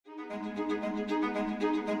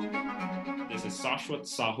This is Shashwat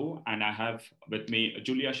Sahu, and I have with me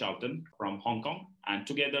Julia Shelton from Hong Kong. And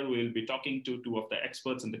together we'll be talking to two of the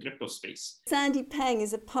experts in the crypto space. Sandy Peng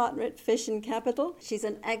is a partner at Fission Capital. She's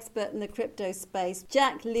an expert in the crypto space.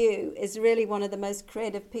 Jack Liu is really one of the most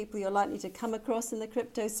creative people you're likely to come across in the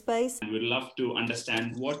crypto space. And we'd love to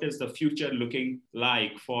understand what is the future looking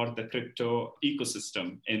like for the crypto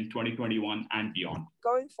ecosystem in 2021 and beyond.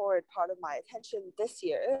 Going forward, part of my attention this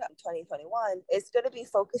year, 2021, is going to be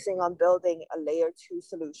focusing on building a layer 2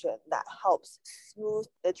 solution that helps smooth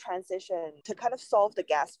the transition to kind of solve the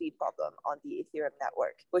gas fee problem on the Ethereum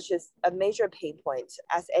network, which is a major pain point.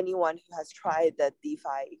 As anyone who has tried the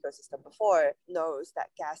DeFi ecosystem before knows, that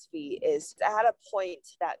gas fee is at a point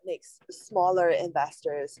that makes smaller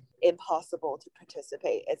investors impossible to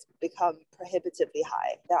participate. It's become prohibitively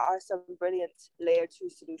high. There are some brilliant layer 2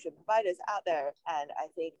 solution providers out there, and I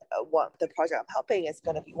think the project I'm helping is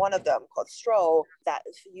going to be one of them, called Stroll, that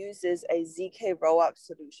uses a ZK rollup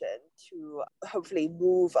solution to hopefully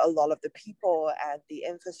move a lot of the people and the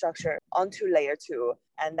infrastructure onto layer 2.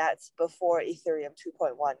 And that's before Ethereum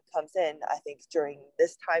 2.1 comes in. I think during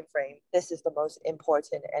this time frame, this is the most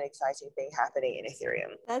important and exciting thing happening in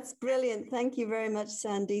Ethereum. That's brilliant. Thank you very much,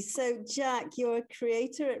 Sandy. So, Jack, you're a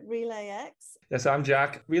creator at RelayX. Yes, I'm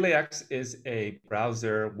Jack. RelayX is a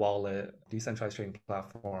browser wallet decentralized trading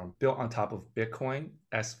platform built on top of Bitcoin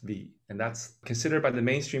SV. And that's considered by the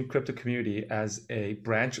mainstream crypto community as a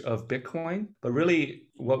branch of Bitcoin. But really,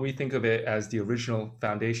 what we think of it as the original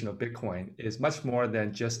foundation of Bitcoin is much more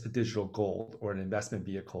than just a digital gold or an investment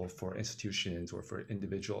vehicle for institutions or for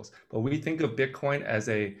individuals. But we think of Bitcoin as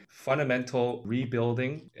a fundamental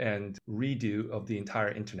rebuilding and redo of the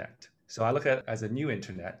entire internet. So I look at it as a new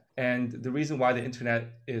internet. And the reason why the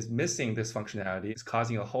internet is missing this functionality is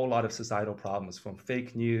causing a whole lot of societal problems, from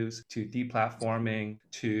fake news to deplatforming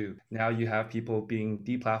to now you have people being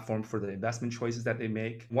deplatformed for the investment choices that they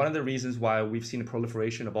make. One of the reasons why we've seen a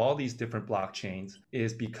proliferation of all these different blockchains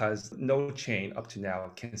is because no chain up to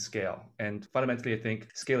now can scale. And fundamentally, I think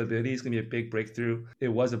scalability is going to be a big breakthrough. It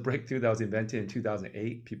was a breakthrough that was invented in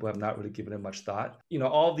 2008. People have not really given it much thought.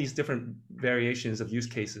 All these different variations of use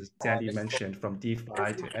cases Sandy mentioned, from DeFi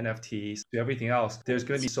to NFTs to everything else, there's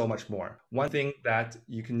going to be so much more. One thing that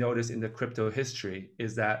you can notice in the crypto history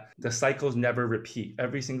is that the cycles never repeat.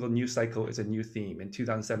 Every single new cycle is a new theme. In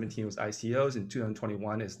 2017 was ICOs, in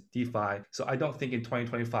 2021 is DeFi. So I don't think in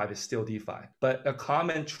 2025 is still DeFi. But a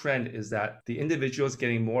common trend is that the individual is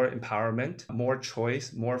getting more empowerment, more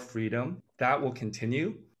choice, more freedom. That will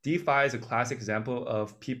continue. DeFi is a classic example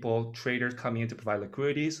of traders coming in to provide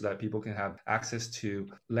liquidity so that people can have access to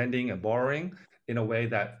lending and borrowing in a way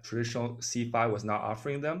that traditional CeFi was not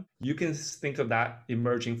offering them. You can think of that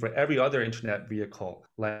emerging for every other internet vehicle,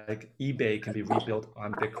 like eBay can be rebuilt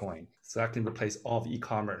on Bitcoin. So that can replace all of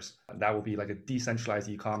e-commerce. That will be like a decentralized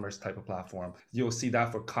e-commerce type of platform. You'll see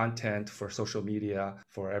that for content, for social media,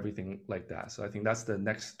 for everything like that. So I think that's the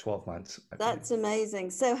next 12 months. That's amazing.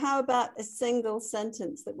 So how about a single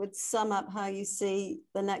sentence that would sum up how you see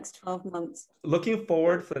the next 12 months? Looking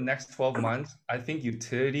forward for the next 12 months, I think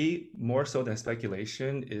utility, more so than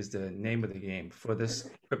speculation, is the name of the game. For this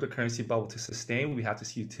cryptocurrency bubble to sustain, we have to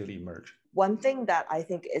see utility emerge. One thing that I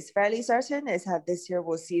think is fairly certain is that this year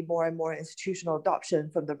we'll see more and more institutional adoption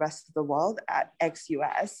from the rest of the world at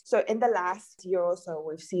ex-US. So in the last year or so,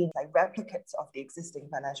 we've seen replicates of the existing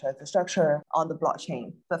financial infrastructure on the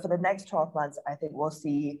blockchain. But for the next 12 months, I think we'll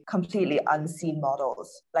see completely unseen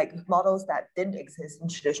models, like models that didn't exist in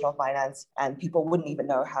traditional finance, and people wouldn't even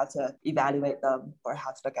know how to evaluate them or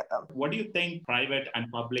how to look at them. What do you think private and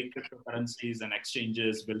public cryptocurrencies and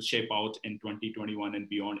exchanges will shape out in 2021 and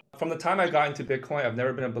beyond? From the time I got into Bitcoin, I've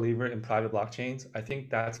never been a believer in private blockchains. I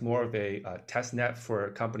think that's more of a test net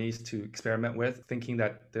for companies to experiment with, thinking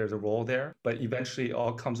that there's a role there. But eventually, it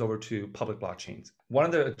all comes over to public blockchains. One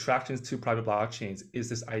of the attractions to private blockchains is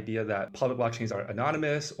this idea that public blockchains are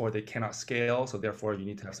anonymous or they cannot scale. So therefore, you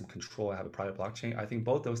need to have some control and have a private blockchain. I think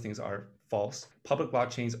both those things are false. Public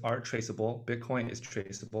blockchains are traceable. Bitcoin is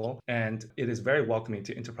traceable, and it is very welcoming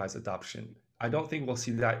to enterprise adoption. I don't think we'll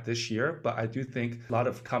see that this year, but I do think a lot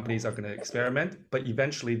of companies are going to experiment, but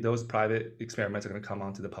eventually those private experiments are going to come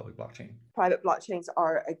onto the public blockchain. Private blockchains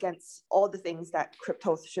are against all the things that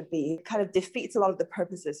cryptos should be. It kind of defeats a lot of the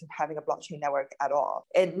purposes of having a blockchain network at all.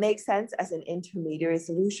 It makes sense as an intermediary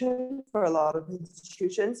solution for a lot of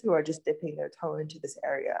institutions who are just dipping their toe into this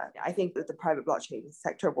area. I think that the private blockchain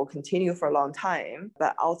sector will continue for a long time,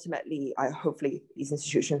 but ultimately, hopefully these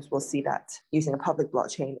institutions will see that using a public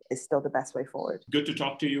blockchain is still the best way forward. Good to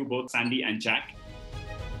talk to you both, Sandy and Jack.